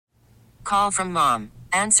Call from mom.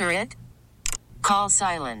 Answer it. Call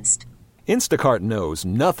silenced. Instacart knows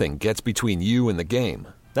nothing gets between you and the game.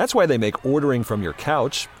 That's why they make ordering from your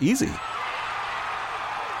couch easy.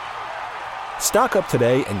 Stock up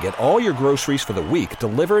today and get all your groceries for the week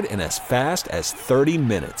delivered in as fast as 30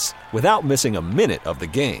 minutes without missing a minute of the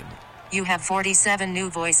game. You have 47 new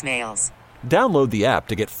voicemails. Download the app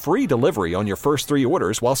to get free delivery on your first 3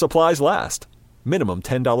 orders while supplies last. Minimum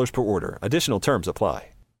 $10 per order. Additional terms apply.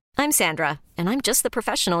 I'm Sandra, and I'm just the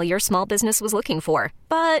professional your small business was looking for.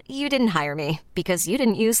 But you didn't hire me because you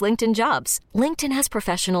didn't use LinkedIn Jobs. LinkedIn has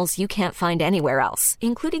professionals you can't find anywhere else,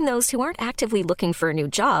 including those who aren't actively looking for a new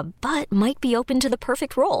job, but might be open to the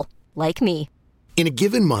perfect role, like me. In a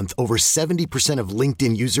given month, over 70% of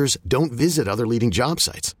LinkedIn users don't visit other leading job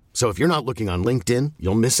sites. So if you're not looking on LinkedIn,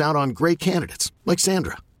 you'll miss out on great candidates like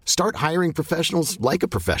Sandra. Start hiring professionals like a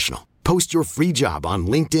professional. Post your free job on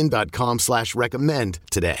linkedin.com/recommend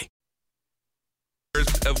today.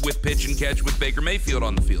 With pitch and catch with Baker Mayfield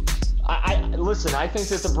on the field. Listen, I think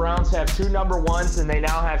that the Browns have 2 number ones and they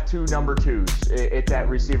now have 2 number twos at that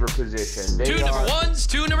receiver position. Two number ones,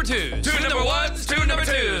 2 number twos. 2 number ones, 2 number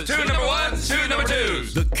twos. 2 number ones, 2 number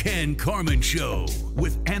twos. The Ken Carman Show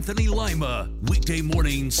with Anthony Lima. Weekday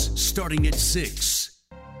mornings starting at 6.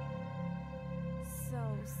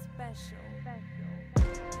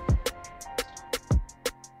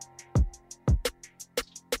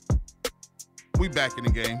 We back in the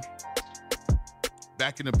game.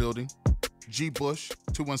 Back in the building. G. Bush,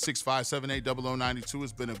 216-578-0092.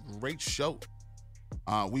 It's been a great show.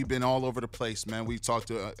 We've been all over the place, man. We talked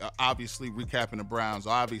to, obviously, recapping the Browns,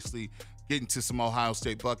 obviously getting to some Ohio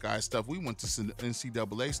State Buckeye stuff. We went to some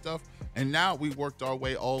NCAA stuff, and now we worked our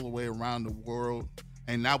way all the way around the world,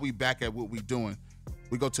 and now we back at what we doing.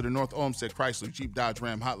 We go to the North Olmsted Chrysler Jeep Dodge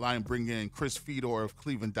Ram hotline and bring in Chris Fedor of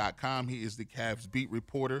Cleveland.com. He is the Cavs beat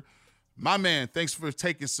reporter. My man, thanks for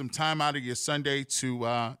taking some time out of your Sunday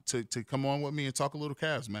to come on with me and talk a little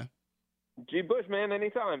Cavs, man. G. Bush, man,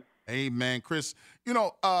 anytime. Hey, man, Chris.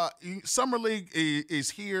 Summer League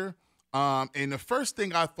is here, and the first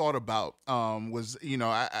thing I thought about was,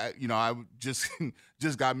 I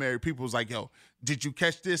just got married. People was like, "Yo, did you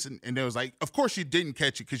catch this?" And they was like, "Of course you didn't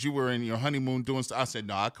catch it because you were in your honeymoon doing stuff." I said,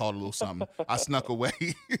 "No, I caught a little something. I snuck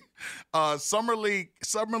away." Summer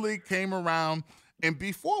League came around. And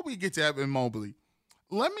before we get to Evan Mobley,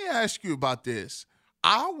 let me ask you about this.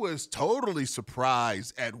 I was totally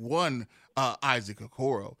surprised at one Isaac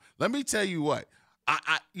Okoro. Let me tell you what.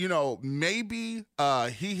 Maybe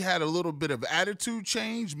he had a little bit of attitude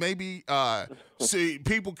change. Maybe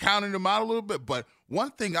people counted him out a little bit. But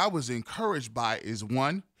one thing I was encouraged by is,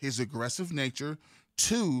 1, his aggressive nature,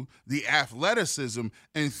 2, the athleticism,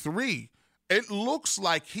 and 3, it looks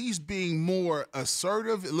like he's being more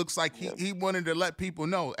assertive. It looks like he wanted to let people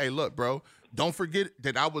know, hey, look, bro, don't forget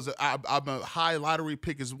that I'm a high lottery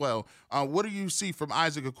pick as well. What do you see from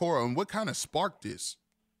Isaac Okoro, and what kind of sparked this?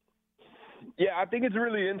 Yeah, I think it's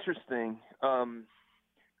really interesting.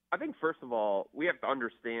 I think, first of all, we have to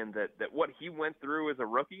understand that what he went through as a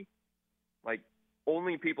rookie, like,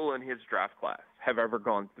 only people in his draft class have ever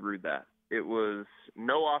gone through that. It was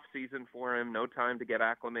no off season for him, no time to get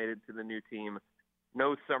acclimated to the new team,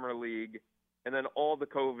 no summer league, and then all the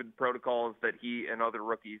COVID protocols that he and other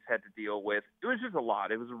rookies had to deal with. It was just a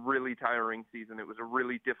lot. It was a really tiring season. It was a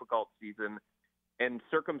really difficult season, and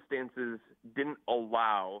circumstances didn't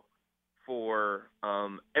allow for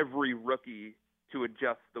every rookie to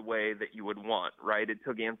adjust the way that you would want, right? It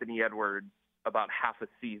took Anthony Edwards about half a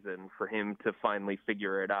season for him to finally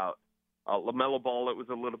figure it out. LaMelo Ball, it was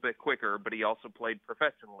a little bit quicker, but he also played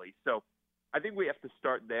professionally. So I think we have to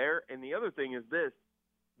start there. And the other thing is this.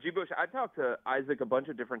 G. Bush, I talked to Isaac a bunch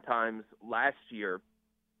of different times last year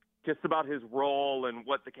just about his role and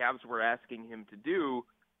what the Cavs were asking him to do.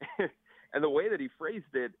 And the way that he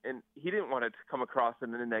phrased it, and he didn't want it to come across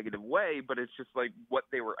in a negative way, but it's just like what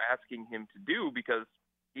they were asking him to do, because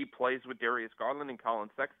he plays with Darius Garland and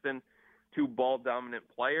Collin Sexton, 2 ball-dominant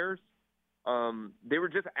players. They were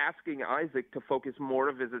just asking Isaac to focus more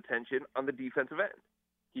of his attention on the defensive end.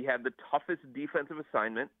 He had the toughest defensive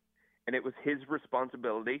assignment, and it was his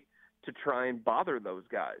responsibility to try and bother those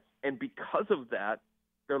guys. And because of that,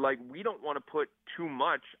 they're like, we don't want to put too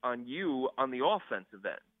much on you on the offensive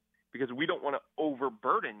end because we don't want to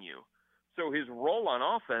overburden you. So his role on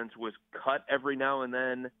offense was cut every now and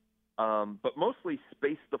then, but mostly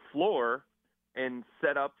space the floor and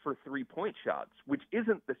set up for 3-point shots, which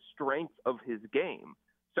isn't the strength of his game.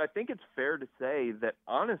 So I think it's fair to say that,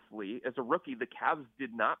 honestly, as a rookie, the Cavs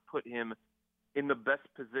did not put him in the best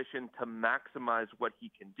position to maximize what he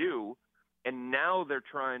can do. And now they're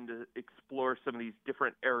trying to explore some of these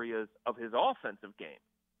different areas of his offensive game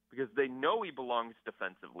because they know he belongs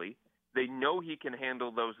defensively. They know he can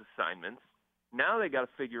handle those assignments. Now they got to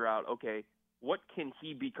figure out, okay, what can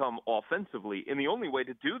he become offensively? And the only way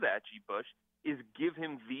to do that, G. Bush, is give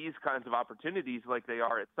him these kinds of opportunities like they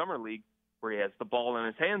are at Summer League, where he has the ball in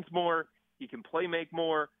his hands more, he can play make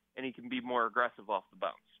more, and he can be more aggressive off the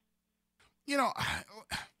bounce. You know,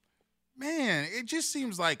 man, it just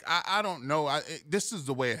seems like I don't know. This is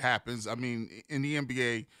the way it happens. I mean, in the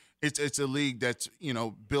NBA, it's a league that's, you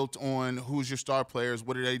know, built on who's your star players,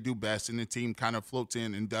 what do they do best, and the team kind of floats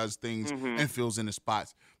in and does things and fills in the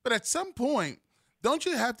spots. But at some point, don't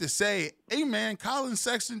you have to say, hey, man, Collin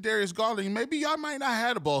Sexton, Darius Garland, maybe y'all might not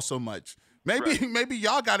have the ball so much. Maybe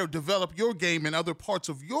y'all got to develop your game and other parts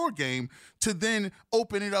of your game to then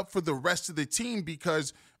open it up for the rest of the team,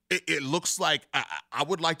 because it looks like I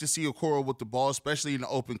would like to see Okoro with the ball, especially in the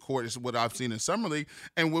open court. Is what I've seen in Summer League.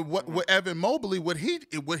 And with Evan Mobley, what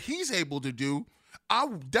he's able to do, I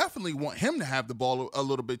definitely want him to have the ball a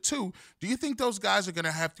little bit too. Do you think those guys are going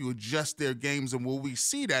to have to adjust their games, and will we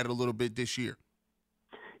see that a little bit this year?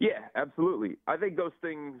 Yeah, absolutely. I think those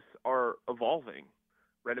things are evolving,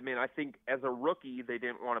 right? I mean, I think as a rookie, they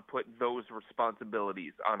didn't want to put those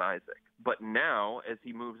responsibilities on Isaac. But now, as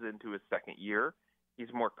he moves into his second year, he's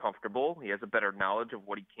more comfortable. He has a better knowledge of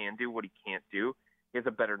what he can do, what he can't do. He has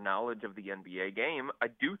a better knowledge of the NBA game. I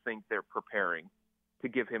do think they're preparing to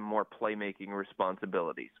give him more playmaking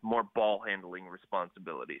responsibilities, more ball handling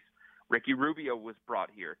responsibilities. Ricky Rubio was brought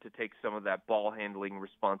here to take some of that ball handling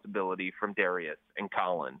responsibility from Darius and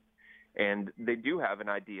Collin. And they do have an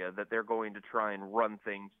idea that they're going to try and run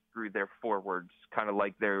things through their forwards, kind of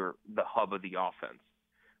like they're the hub of the offense.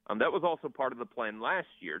 That was also part of the plan last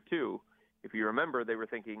year, too. If you remember, they were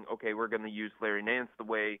thinking, okay, we're going to use Larry Nance the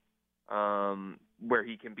way where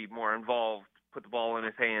he can be more involved, put the ball in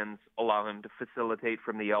his hands, allow him to facilitate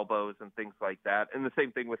from the elbows and things like that. And the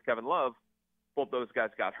same thing with Kevin Love. Both those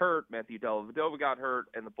guys got hurt. Matthew Dellavedova got hurt,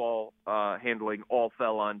 and the ball handling all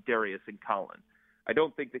fell on Darius and Collin. I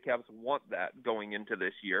don't think the Cavs want that going into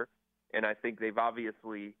this year, and I think they've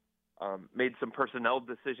obviously made some personnel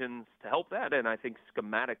decisions to help that, and I think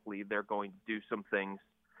schematically they're going to do some things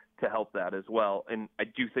to help that as well. And I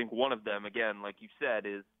do think one of them, again, like you said,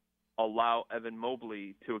 is allow Evan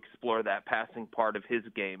Mobley to explore that passing part of his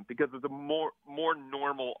game, because it's a more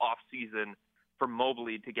normal offseason for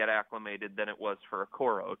Mobley to get acclimated than it was for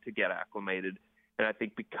Okoro to get acclimated. And I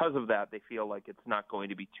think because of that, they feel like it's not going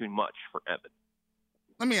to be too much for Evan.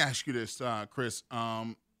 Let me ask you this, Chris.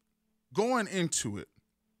 Going into it,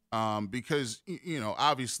 because, you know,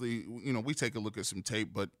 obviously, you know, we take a look at some tape,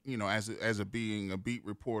 but, you know, as being a beat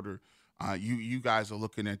reporter, you guys are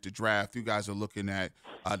looking at the draft. You guys are looking at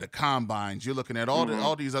the combines. You're looking at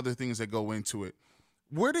all these other things that go into it.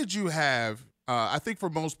 Where did you have? I think for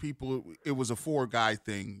most people, it was a four-guy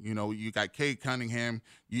thing. You know, you got Cade Cunningham,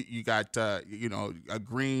 you got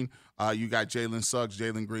Green, you got Jalen Suggs,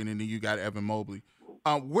 Jalen Green, and then you got Evan Mobley.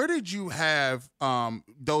 Where did you have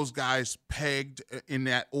those guys pegged in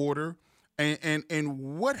that order? And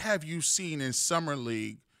what have you seen in Summer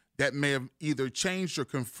League that may have either changed or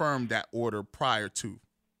confirmed that order prior to?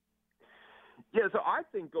 Yeah, so I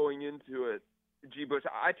think going into it, G. Bush,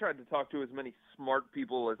 I tried to talk to as many smart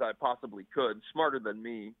people as I possibly could, smarter than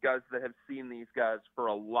me, guys that have seen these guys for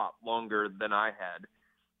a lot longer than I had.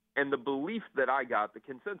 And the belief that I got, the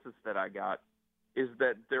consensus that I got, is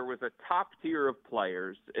that there was a top tier of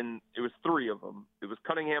players, and it was three of them. It was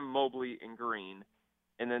Cunningham, Mobley, and Green.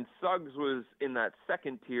 And then Suggs was in that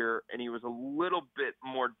second tier, and he was a little bit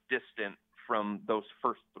more distant from those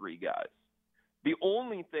first three guys. The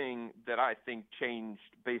only thing that I think changed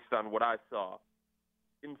based on what I saw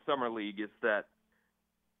in Summer League is that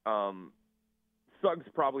Suggs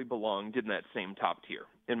probably belonged in that same top tier,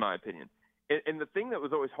 in my opinion. And the thing that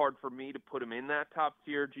was always hard for me to put him in that top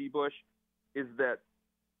tier, G. Bush, is that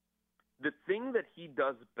the thing that he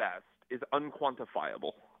does best is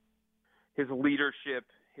unquantifiable. His leadership,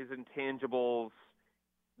 his intangibles,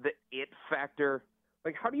 the it factor.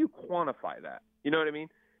 Like, how do you quantify that? You know what I mean?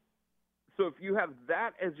 So if you have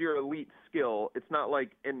that as your elite skill, it's not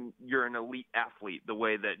like you're an elite athlete the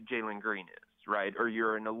way that Jalen Green is, right? Or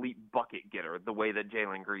you're an elite bucket getter the way that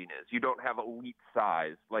Jalen Green is. You don't have elite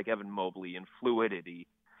size like Evan Mobley and fluidity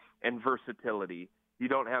and versatility. You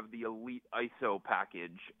don't have the elite ISO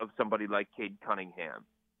package of somebody like Cade Cunningham.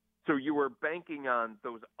 So you were banking on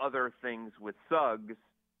those other things with Suggs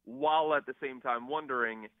while at the same time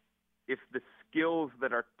wondering if the skills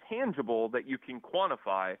that are tangible that you can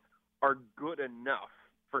quantify are good enough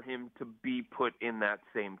for him to be put in that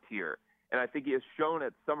same tier. And I think he has shown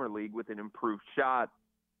at Summer League with an improved shot,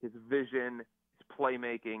 his vision, his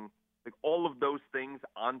playmaking, like all of those things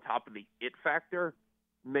on top of the it factor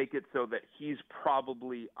make it so that he's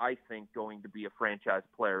probably, I think, going to be a franchise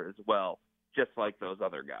player as well, just like those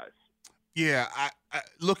other guys. Yeah, I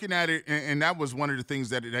looking at it, and that was one of the things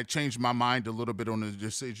that changed my mind a little bit on the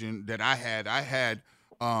decision that I had. I had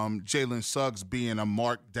Jalen Suggs being a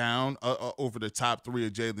mark down over the top three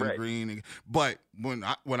of Jalen Green, but when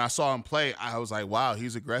I saw him play, I was like, wow,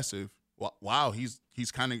 he's aggressive. Wow, he's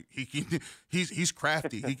kind of he's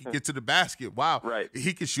crafty. He can get to the basket. Wow,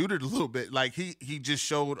 he can shoot it a little bit. Like he just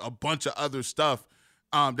showed a bunch of other stuff.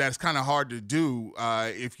 That's kind of hard to do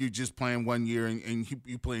if you're just playing 1 year and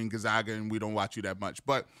you playing Gonzaga and we don't watch you that much.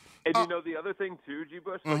 But and the other thing too, G.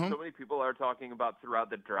 Bush, like so many people are talking about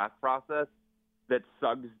throughout the draft process that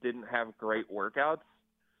Suggs didn't have great workouts.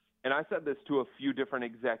 And I said this to a few different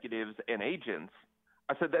executives and agents.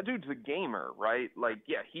 I said, that dude's a gamer, right? Like,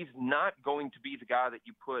 yeah, he's not going to be the guy that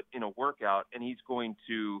you put in a workout and he's going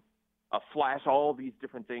to flash all these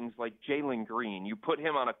different things like Jalen Green. You put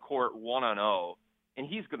him on a court 1-on-0 and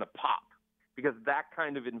he's going to pop because that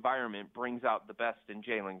kind of environment brings out the best in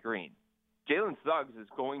Jalen Green. Jalen Suggs is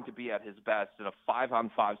going to be at his best in a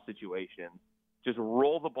 5-on-5 situation. Just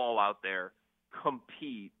roll the ball out there,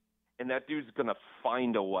 compete, and that dude's going to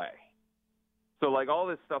find a way. So, like, all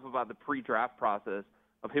this stuff about the pre-draft process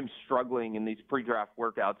of him struggling in these pre-draft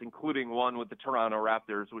workouts, including one with the Toronto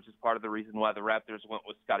Raptors, which is part of the reason why the Raptors went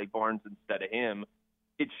with Scotty Barnes instead of him,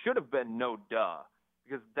 it should have been no duh,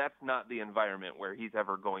 because that's not the environment where he's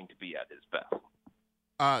ever going to be at his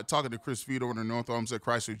best. Talking to Chris Fedor on the North Olmsted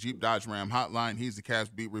Chrysler Jeep Dodge Ram hotline. He's the Cavs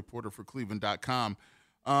beat reporter for Cleveland.com.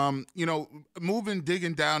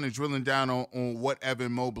 Digging down and drilling down on what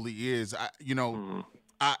Evan Mobley is, you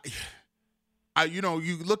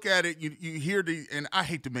look at it, you hear and I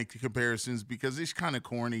hate to make the comparisons because it's kind of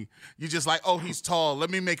corny. You're just like, oh, he's tall.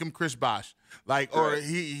 Let me make him Chris Bosh. Or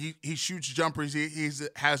he shoots jumpers. He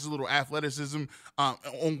has a little athleticism.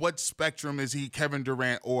 On what spectrum is he Kevin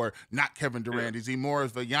Durant or not Kevin Durant? Is he more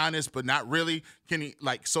of a Giannis, but not really? Can he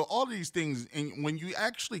so all of these things, and when you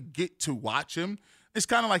actually get to watch him, it's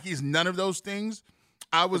kind of like he's none of those things.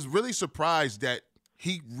 I was really surprised that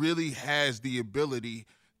he really has the ability.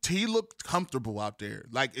 He looked comfortable out there,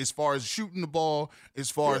 like as far as shooting the ball, as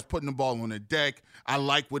far as putting the ball on the deck. I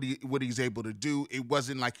like what he's able to do. It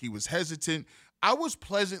wasn't like he was hesitant. I was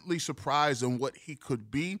pleasantly surprised on what he could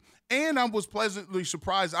be, and I was pleasantly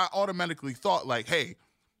surprised. I automatically thought, like, hey,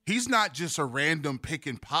 he's not just a random pick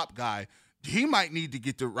and pop guy. He might need to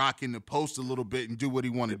get the rock in the post a little bit and do what he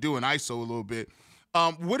want to do and ISO a little bit.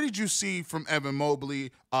 What did you see from Evan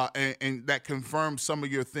Mobley and that confirmed some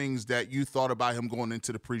of your things that you thought about him going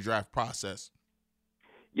into the pre-draft process?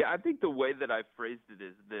 Yeah, I think the way that I phrased it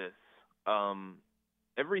is this.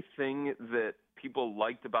 Everything that people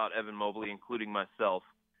liked about Evan Mobley, including myself,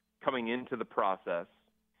 coming into the process,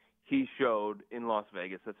 he showed in Las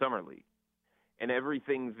Vegas at Summer League. And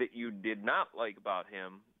everything that you did not like about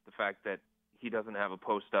him, the fact that he doesn't have a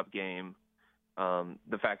post-up game,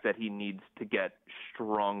 the fact that he needs to get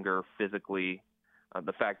stronger physically,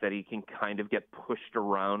 the fact that he can kind of get pushed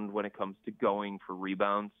around when it comes to going for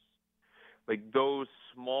rebounds. Like those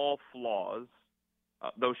small flaws,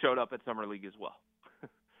 those showed up at Summer League as well.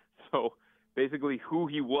 So basically who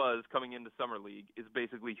he was coming into Summer League is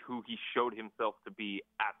basically who he showed himself to be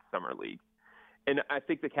at Summer League. And I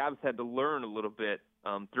think the Cavs had to learn a little bit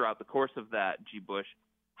throughout the course of that, G. Bush,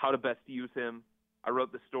 how to best use him. I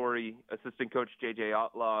wrote the story, assistant coach J.J.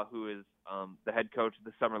 Outlaw, who is the head coach of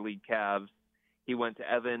the Summer League Cavs. He went to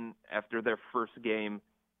Evan after their first game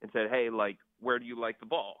and said, hey, like, where do you like the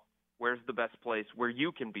ball? Where's the best place where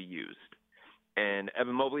you can be used? And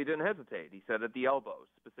Evan Mobley didn't hesitate. He said at the elbow,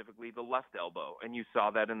 specifically the left elbow. And you saw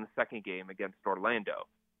that in the second game against Orlando.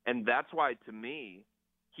 And that's why, to me,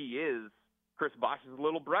 he is Chris Bosh's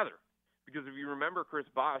little brother. Because if you remember Chris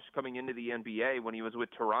Bosh coming into the NBA when he was with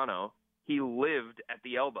Toronto, he lived at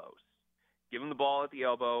the elbows. Give him the ball at the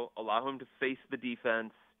elbow, allow him to face the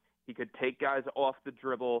defense. He could take guys off the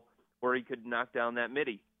dribble, or he could knock down that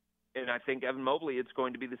midi. And I think Evan Mobley, it's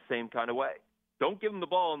going to be the same kind of way. Don't give him the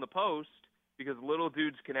ball in the post because little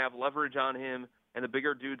dudes can have leverage on him, and the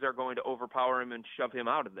bigger dudes are going to overpower him and shove him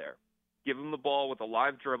out of there. Give him the ball with a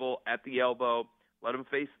live dribble at the elbow. Let him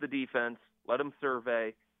face the defense. Let him survey.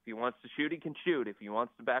 If he wants to shoot, he can shoot. If he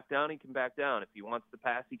wants to back down, he can back down. If he wants to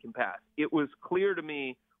pass, he can pass. It was clear to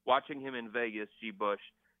me watching him in Vegas, G. Bush,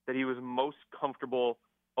 that he was most comfortable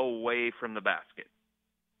away from the basket.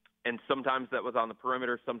 And sometimes that was on the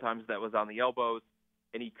perimeter, sometimes that was on the elbows,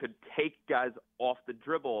 and he could take guys off the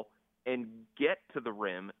dribble and get to the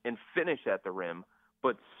rim and finish at the rim,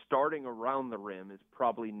 but starting around the rim is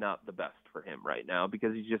probably not the best for him right now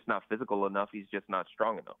because he's just not physical enough. He's just not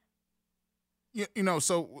strong enough. Yeah,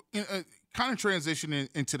 so kind of transitioning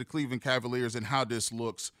into the Cleveland Cavaliers and how this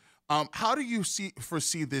looks. How do you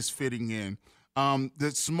foresee this fitting in?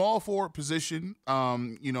 The small forward position,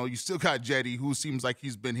 you still got Jetty, who seems like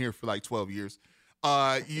he's been here for like 12 years.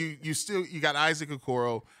 You got Isaac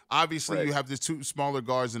Okoro. Obviously, right. You have the two smaller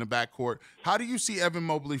guards in the backcourt. How do you see Evan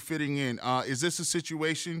Mobley fitting in? Is this a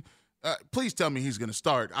situation? Please tell me he's going to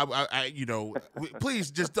start. Please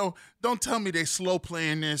just don't tell me they slow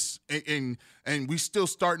playing this and we still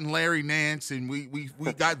starting Larry Nance and we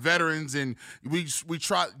got veterans and we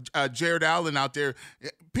try Jared Allen out there.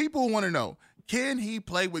 People want to know. Can he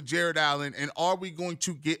play with Jared Allen, and are we going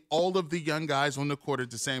to get all of the young guys on the court at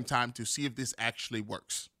the same time to see if this actually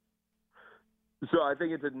works? So I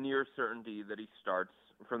think it's a near certainty that he starts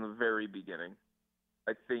from the very beginning.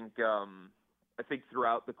 I think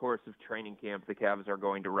throughout the course of training camp, the Cavs are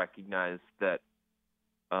going to recognize that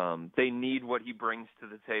they need what he brings to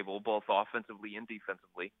the table, both offensively and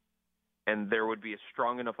defensively, and there would be a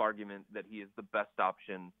strong enough argument that he is the best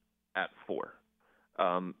option at 4.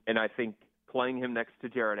 And I think playing him next to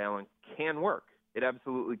Jared Allen can work. It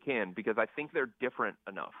absolutely can, because I think they're different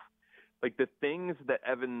enough. Like the things that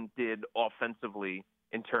Evan did offensively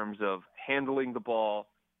in terms of handling the ball,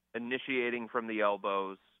 initiating from the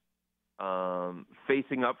elbows,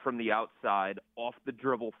 facing up from the outside, off the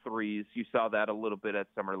dribble threes. You saw that a little bit at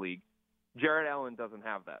Summer League. Jared Allen doesn't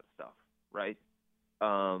have that stuff, right?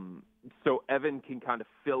 So Evan can kind of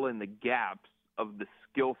fill in the gaps of the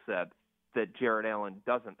skill set that Jared Allen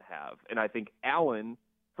doesn't have. And I think Allen,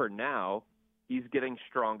 for now, he's getting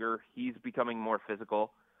stronger. He's becoming more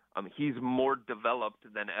physical. He's more developed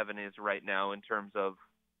than Evan is right now in terms of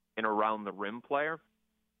an around-the-rim player.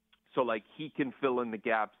 So, he can fill in the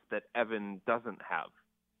gaps that Evan doesn't have.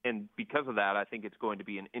 And because of that, I think it's going to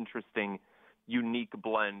be an interesting, unique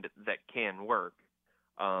blend that can work.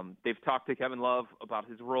 They've talked to Kevin Love about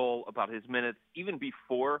his role, about his minutes. Even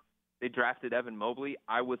before they drafted Evan Mobley,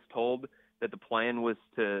 I was told that the plan was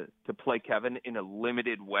to play Kevin in a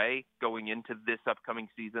limited way going into this upcoming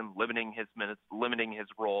season, limiting his minutes, limiting his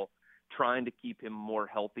role, trying to keep him more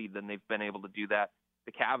healthy than they've been able to do that.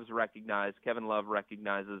 The Cavs recognize, Kevin Love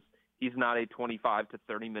recognizes, he's not a 25 to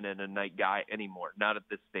 30-minute-a-night guy anymore, not at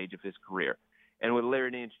this stage of his career. And with Larry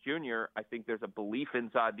Nance Jr., I think there's a belief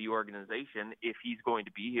inside the organization, if he's going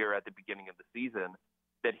to be here at the beginning of the season,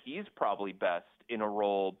 that he's probably best in a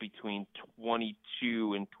role between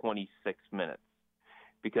 22 and 26 minutes.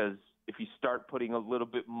 Because if you start putting a little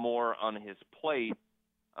bit more on his plate,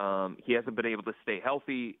 he hasn't been able to stay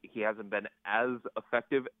healthy. He hasn't been as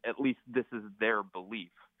effective. At least this is their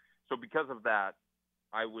belief. So because of that,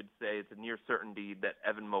 I would say it's a near certainty that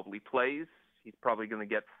Evan Mobley plays. He's probably going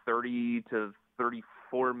to get 30 to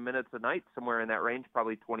 34 minutes a night, somewhere in that range,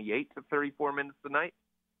 probably 28 to 34 minutes a night.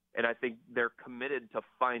 And I think they're committed to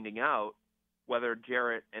finding out whether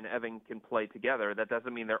Jarrett and Evan can play together. That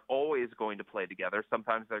doesn't mean they're always going to play together.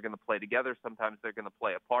 Sometimes they're going to play together. Sometimes they're going to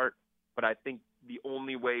play apart. But I think the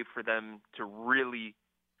only way for them to really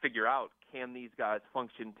figure out, can these guys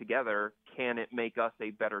function together? Can it make us a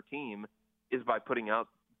better team? Is by putting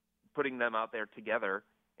them out there together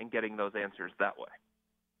and getting those answers that way.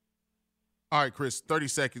 All right, Chris, 30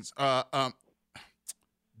 seconds.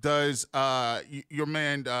 Does your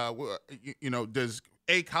man, does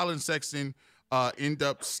Collin Sexton end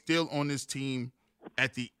up still on this team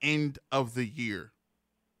at the end of the year?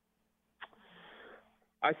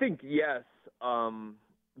 I think yes,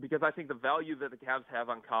 because I think the value that the Cavs have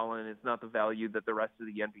on Collin is not the value that the rest of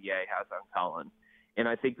the NBA has on Collin. And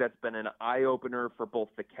I think that's been an eye-opener for both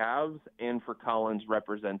the Cavs and for Collin's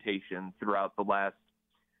representation throughout the last,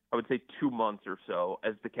 I would say, 2 months or so,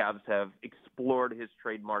 as the Cavs have explored his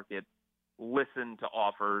trade market, listened to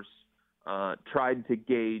offers, tried to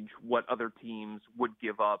gauge what other teams would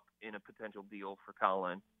give up in a potential deal for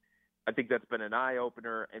Collin. I think that's been an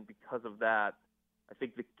eye-opener, and because of that, I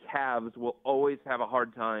think the Cavs will always have a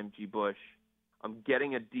hard time, G. Bush,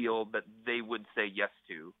 getting a deal that they would say yes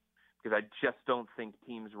to, because I just don't think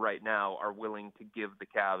teams right now are willing to give the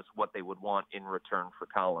Cavs what they would want in return for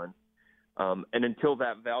Collin. And until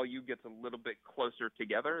that value gets a little bit closer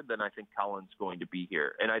together, then I think Collin's going to be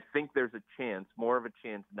here. And I think there's a chance, more of a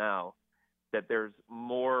chance now, that there's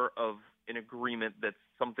more of an agreement that's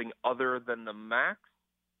something other than the max.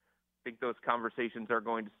 I think those conversations are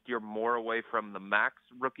going to steer more away from the max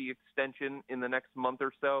rookie extension in the next month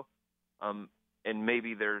or so. And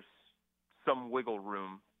maybe there's some wiggle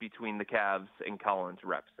room between the Cavs and Collin's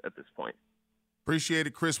reps at this point. Appreciate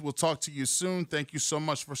it, Chris. We'll talk to you soon. Thank you so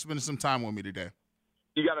much for spending some time with me today.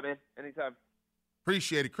 You got it, man. Anytime.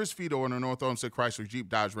 Appreciate it. Chris Fedor on the North Olmsted Chrysler Jeep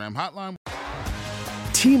Dodge Ram Hotline.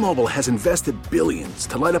 T-Mobile has invested billions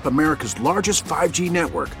to light up America's largest 5G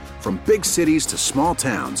network, from big cities to small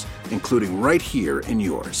towns, including right here in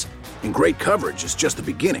yours. And great coverage is just the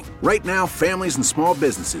beginning. Right now, families and small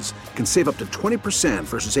businesses can save up to 20%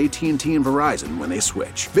 versus AT&T and Verizon when they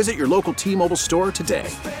switch. Visit your local T-Mobile store today.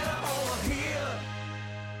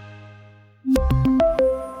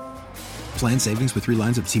 Plan savings with 3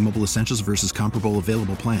 lines of T-Mobile Essentials versus comparable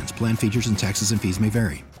available plans. Plan features and taxes and fees may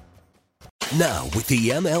vary. Now, with the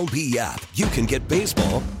MLB app, you can get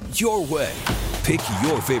baseball your way. Pick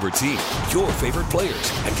your favorite team, your favorite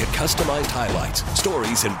players, and get customized highlights,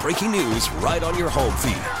 stories, and breaking news right on your home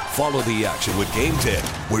feed. Follow the action with Game 10,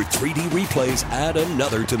 where 3D replays add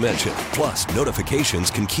another dimension. Plus,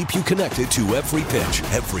 notifications can keep you connected to every pitch,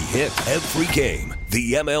 every hit, every game.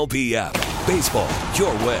 The MLB app. Baseball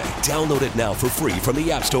your way. Download it now for free from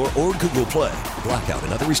the App Store or Google Play. Blackout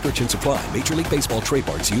and other restrictions apply. Major League Baseball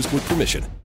trademarks used with permission.